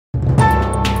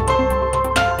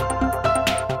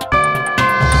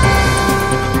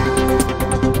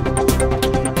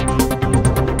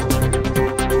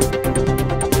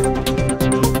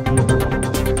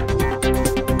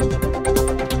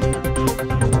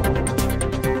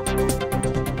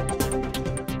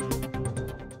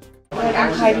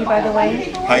Heidi, by the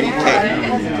way? Heidi K.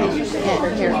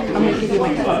 Here, I'm going to give you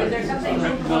my card. So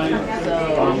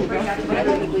I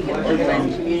think we can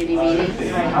organize community meetings.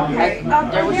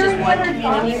 There was just one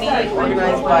community meeting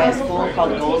organized by a school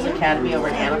called Goals Academy over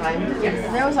in Anaheim.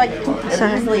 And there was like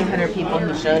easily 100 people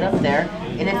who showed up there.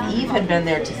 And if Eve had been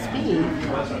there to speak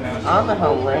on the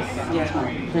homeless,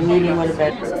 the meeting would have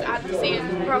been. Advocacy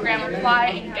program apply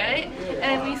and get it,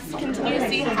 and we continue to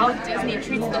see how Disney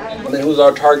treats the homeless. And then who's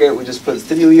our target? We just put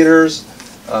city leaders,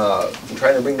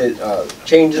 trying to bring the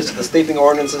changes to the sleeping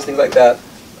ordinances, things like that.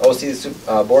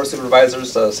 OC, board of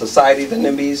supervisors, society, the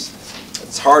NIMBYs.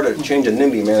 It's hard to change a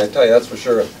NIMBY, man, I tell you, that's for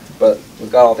sure. But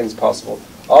we've got all things possible.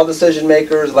 All decision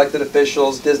makers, elected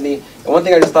officials, Disney. And one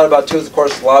thing I just thought about too is, of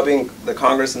course, lobbying the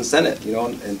Congress and Senate, you know,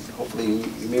 and hopefully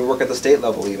you may work at the state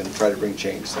level even to try to bring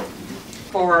change. So.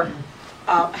 For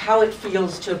how it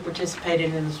feels to have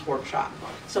participated in this workshop.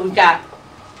 So we've got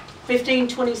 15,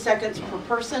 20 seconds per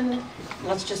person.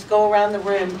 Let's just go around the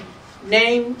room.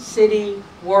 Name, city,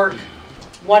 work,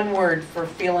 one word for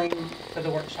feeling for the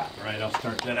workshop. All right, I'll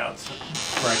start that out so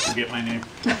before I forget my name.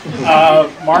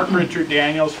 Mark Richard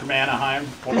Daniels from Anaheim.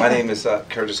 My name is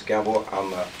Curtis Gamble.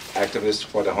 I'm an activist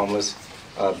for the homeless.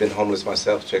 Been homeless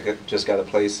myself, just got a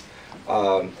place.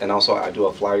 And also I do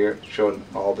a flyer showing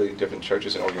all the different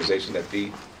churches and organizations that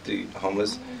feed the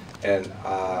homeless. And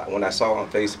when I saw on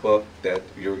Facebook that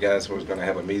you guys were going to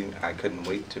have a meeting, I couldn't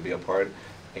wait to be a part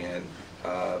and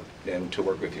to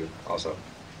work with you also.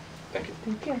 Thank you.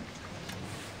 Thank you.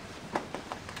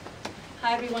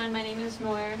 Hi everyone, my name is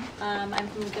Noor. I'm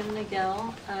from Good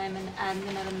Miguel. I'm an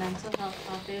admin at a mental health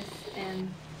office in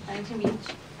Huntington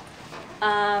Beach.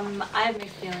 I have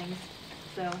mixed feelings,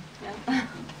 so yeah.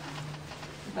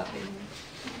 About me.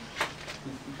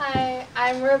 Hi,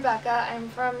 I'm Rebecca. I'm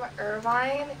from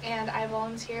Irvine, and I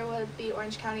volunteer with the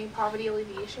Orange County Poverty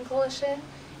Alleviation Coalition.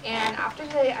 And after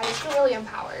today, I just feel really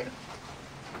empowered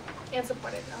and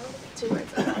supported. No, 2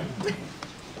 words.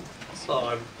 So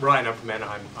I'm Ryan. I'm from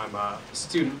Anaheim. I'm a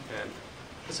student, and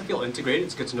I just feel integrated.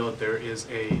 It's good to know that there is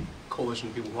a coalition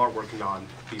of people who are working on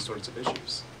these sorts of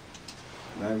issues.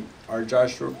 And I'm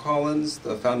Joshua Collins,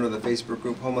 the founder of the Facebook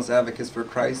group Homeless Advocates for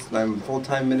Christ, and I'm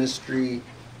full-time ministry,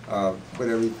 put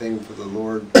everything for the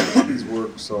Lord, His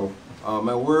work. So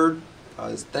my word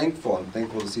is thankful. I'm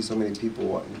thankful to see so many people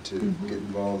wanting to get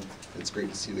involved. It's great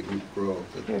to see the group grow,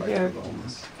 the fight for the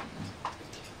homeless.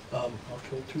 I'll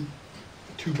kill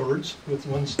two birds with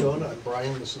one stone. I'm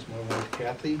Brian. This is my wife,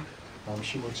 Kathy.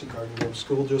 She works at Garden Grove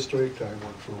School District. I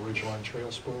work for Ridgeline Trail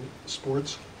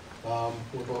Sports.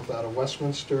 We're both out of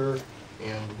Westminster,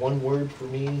 and one word for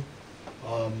me,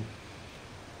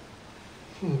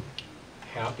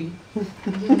 happy.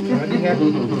 Can I be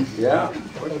happy? Yeah.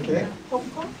 Okay.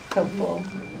 Hopeful.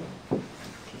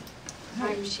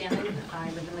 I'm Shannon.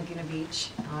 I live in Laguna Beach.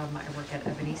 I work at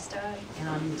Ebenista,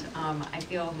 and I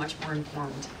feel much more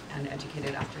informed and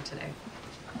educated after today.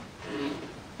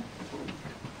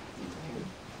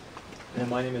 And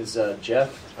my name is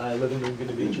Jeff. I live in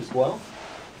Laguna Beach as well,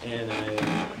 and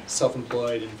I'm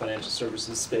self-employed in financial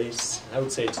services space. I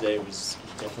would say today was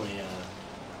definitely,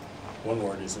 one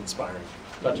word is inspiring.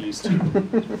 Got used to.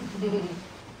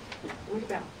 What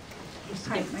about?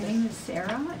 Hi, my name is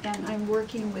Sarah, and I'm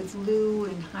working with Lou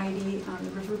and Heidi on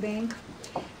the riverbank,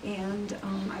 and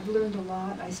I've learned a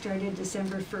lot. I started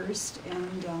December 1st,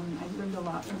 and I've learned a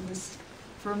lot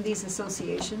from these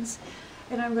associations.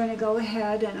 And I'm going to go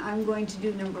ahead and I'm going to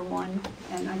do number 1,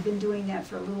 and I've been doing that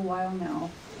for a little while now.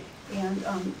 And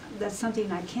that's something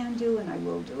I can do, and I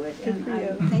will do it. And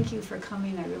I thank you for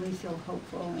coming. I really feel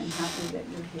hopeful and happy that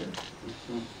you're here.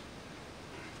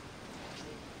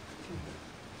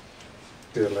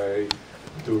 LA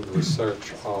doing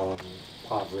research on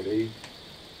poverty,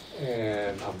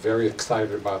 and I'm very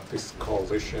excited about this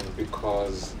coalition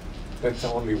because that's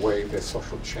the only way that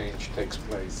social change takes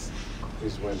place,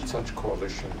 is when such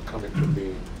coalition come into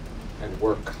being and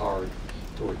work hard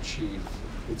to achieve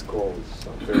its goals.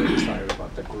 So I'm very excited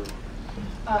about the group.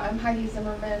 I'm Heidi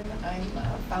Zimmerman. I'm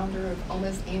founder of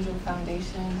Almost Angel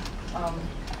Foundation.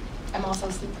 I'm also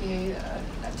a CPA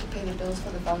to pay the bills for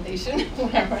the foundation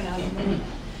when I run out of money.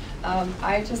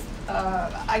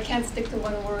 I can't stick to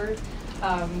one word.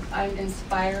 I'm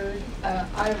inspired.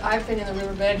 I've been in the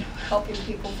riverbed helping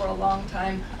people for a long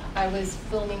time. I was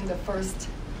filming the first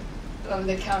of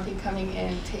the county coming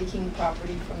in, taking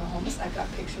property from the homeless. I got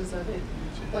pictures of it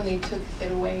when they took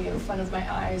it away in front of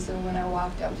my eyes, and when I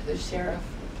walked up to the sheriff,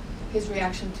 his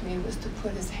reaction to me was to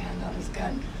put his hand on his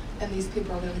gun. And these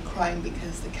people are really crying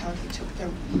because the county took their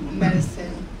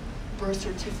medicine, birth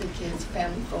certificates,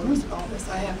 family photos, and all this.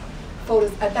 I have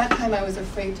photos. At that time I was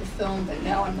afraid to film, but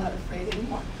now I'm not afraid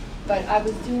anymore. But I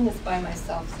was doing this by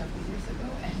myself several years ago,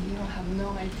 and you don't have no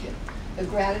idea the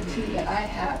gratitude that I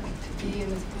have to be in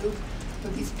this group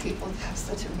with these people that have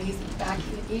such amazing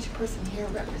backing. Each person here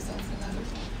represents another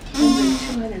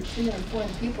 100, 200, 300,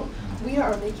 400 people. We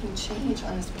are making change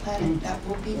on this planet that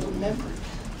will be remembered.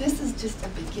 This is just a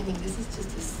beginning. This is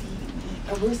just a seed.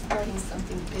 And we're starting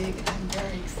something big, and I'm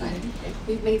very excited.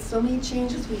 We've made so many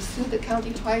changes. We sued the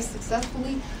county twice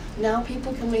successfully. Now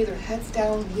people can lay their heads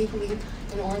down legally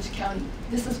in Orange County.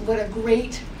 This is what a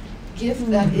great gift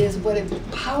that is, what a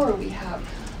power we have.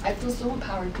 I feel so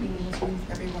empowered being in this room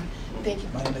with everyone. Thank you.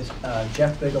 My name is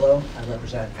Jeff Bigelow. I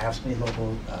represent AFSCME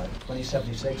Local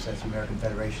 2076. That's the American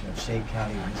Federation of State,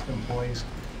 County, and Municipal Employees.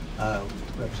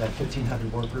 Represent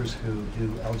 1,500 workers who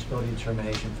do eligibility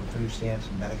determination for food stamps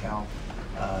and Medi-Cal,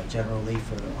 general relief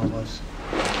for the homeless,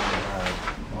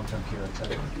 long-term care,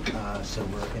 etc. So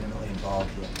we're intimately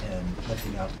involved in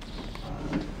lifting up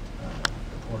the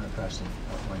poor and oppressed of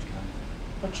Orange County.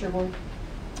 What's your word?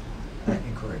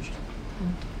 Encouraged.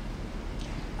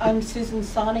 I'm Susan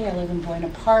Sani. I live in Buena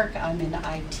Park. I'm in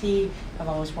IT. I've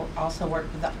always also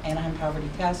worked with the Anaheim Poverty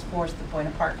Task Force, the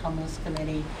Buena Park Homeless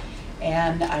Committee,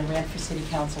 and I ran for city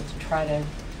council to try to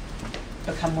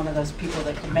become one of those people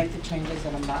that can make the changes,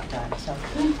 and I'm not done. So,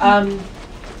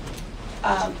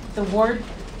 the word,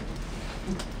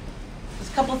 there's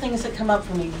a couple of things that come up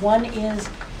for me. One is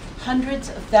hundreds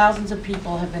of thousands of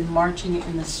people have been marching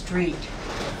in the street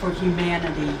for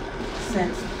humanity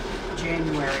since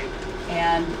January.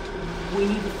 And we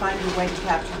need to find a way to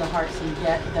capture the hearts and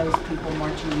get those people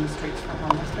marching in the streets for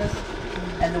homelessness.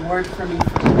 And the word for me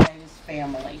for today is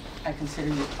family. I consider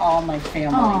you all my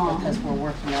family because we're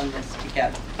working on this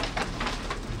together.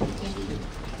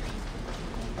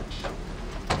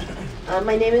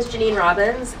 My name is Janine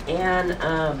Robbins, and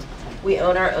we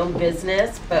own our own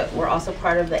business, but we're also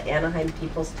part of the Anaheim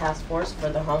People's Task Force for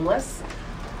the Homeless.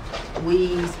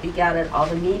 We speak out at all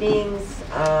the meetings.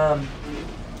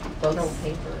 Both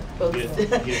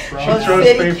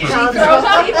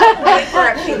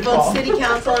city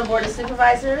council and board of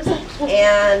supervisors,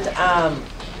 and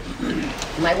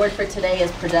my word for today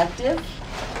is productive.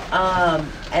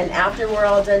 And after we're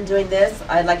all done doing this,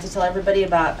 I'd like to tell everybody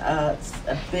about a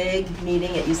big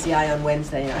meeting at UCI on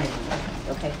Wednesday night.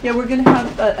 Okay. Yeah, we're going to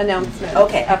have announcements.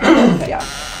 Okay. Yeah.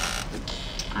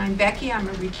 I'm Becky. I'm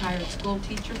a retired school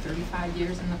teacher, 35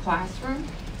 years in the classroom.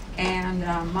 And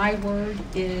my word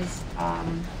is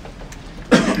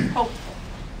hopeful.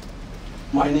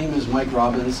 My name is Mike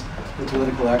Robbins, a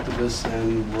political activist,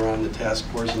 and we're on the task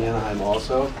force in Anaheim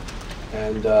also.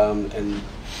 And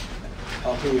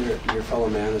helping your fellow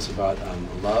man is about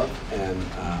love, and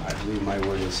I believe my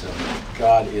word is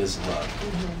God is love.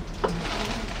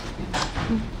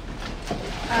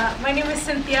 My name is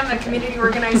Cynthia. I'm a community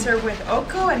organizer with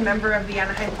OCO and member of the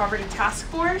Anaheim Poverty Task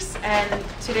Force, and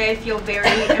today I feel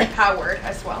very empowered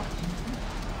as well.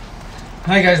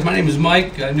 Hi guys, my name is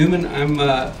Mike Newman.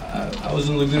 I was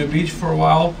in Laguna Beach for a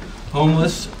while,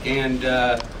 homeless, and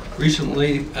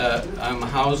recently I'm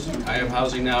housed. I have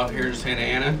housing now here in Santa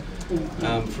Ana.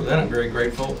 For that I'm very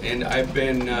grateful, and I've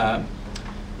been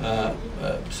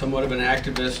somewhat of an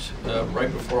activist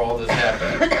right before all this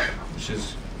happened, which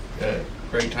is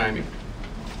great timing.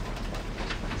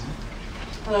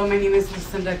 Hello, my name is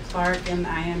Lucinda Clark, and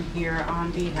I am here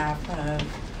on behalf of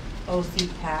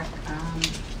OCPAC.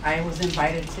 I was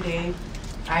invited today.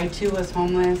 I too was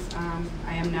homeless.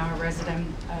 I am now a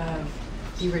resident of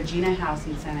the Regina House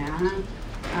in Santa Ana.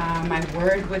 My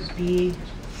word would be,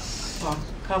 well,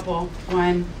 a couple.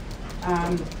 One,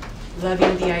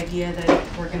 loving the idea that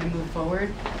we're going to move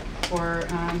forward for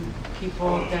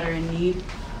people that are in need.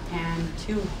 And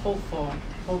two, hopeful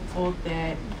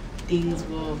that things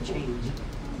will change.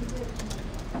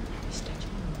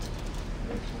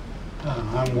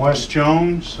 I'm Wes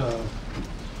Jones,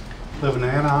 live in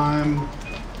Anaheim.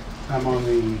 I'm on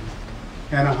the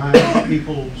Anaheim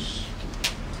People's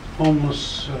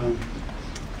Homeless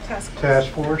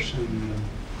Task Force, and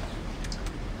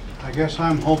I guess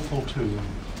I'm hopeful too.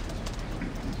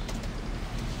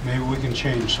 Maybe we can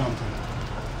change something.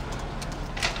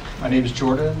 My name is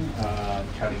Jordan,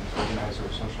 county organizer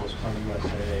of Socialist Party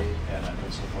USA, and I'm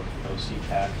in support of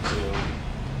OCPAC too.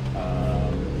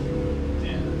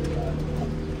 And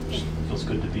it feels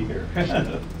good to be here.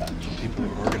 People who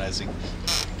are organizing.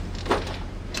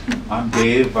 I'm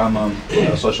Dave. I'm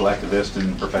a social activist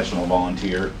and professional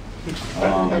volunteer.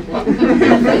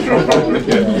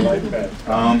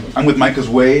 I'm with Micah's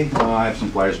Way. I have some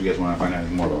flyers if you guys want to find out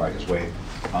anything more about Micah's Way.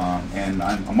 And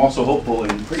I'm also hopeful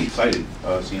and pretty excited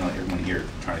seeing everyone here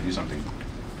trying to do something.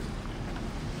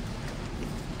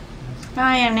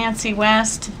 Hi, I'm Nancy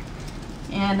West,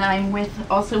 and I'm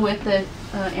also with the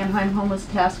Anaheim Homeless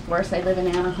Task Force. I live in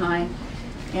Anaheim,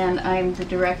 and I'm the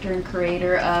director and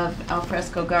creator of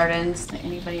Alfresco Gardens.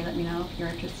 Anybody let me know if you're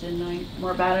interested in knowing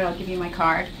more about it. I'll give you my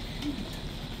card.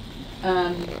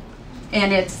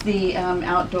 And it's the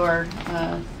outdoor,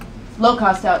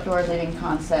 low-cost outdoor living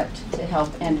concept to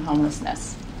help end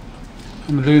homelessness.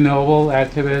 I'm Lou Noble,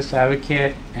 activist,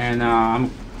 advocate, and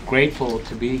I'm grateful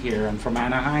to be here. I'm from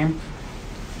Anaheim,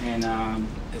 and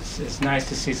it's nice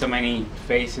to see so many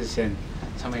faces and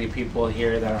so many people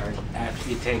here that are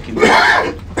actually taking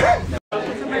Hi,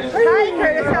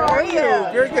 Curtis. How are you?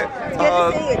 Very good. It's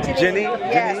good to see you, Jenny.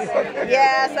 Yes.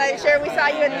 Yes, I'm sure we saw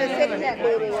you at the CityNet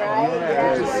meeting, right?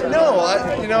 Yes.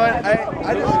 No, you know what? I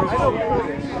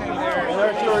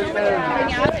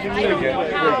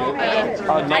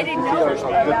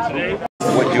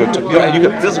you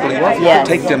could physically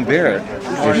take them there.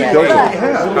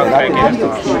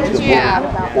 Yeah.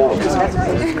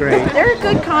 Great. They're a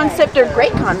good concept. They're a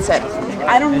great concept.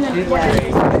 I don't know.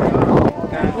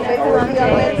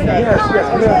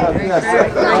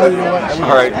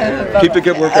 All right. Keep the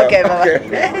good work up. Okay,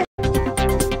 bye-bye.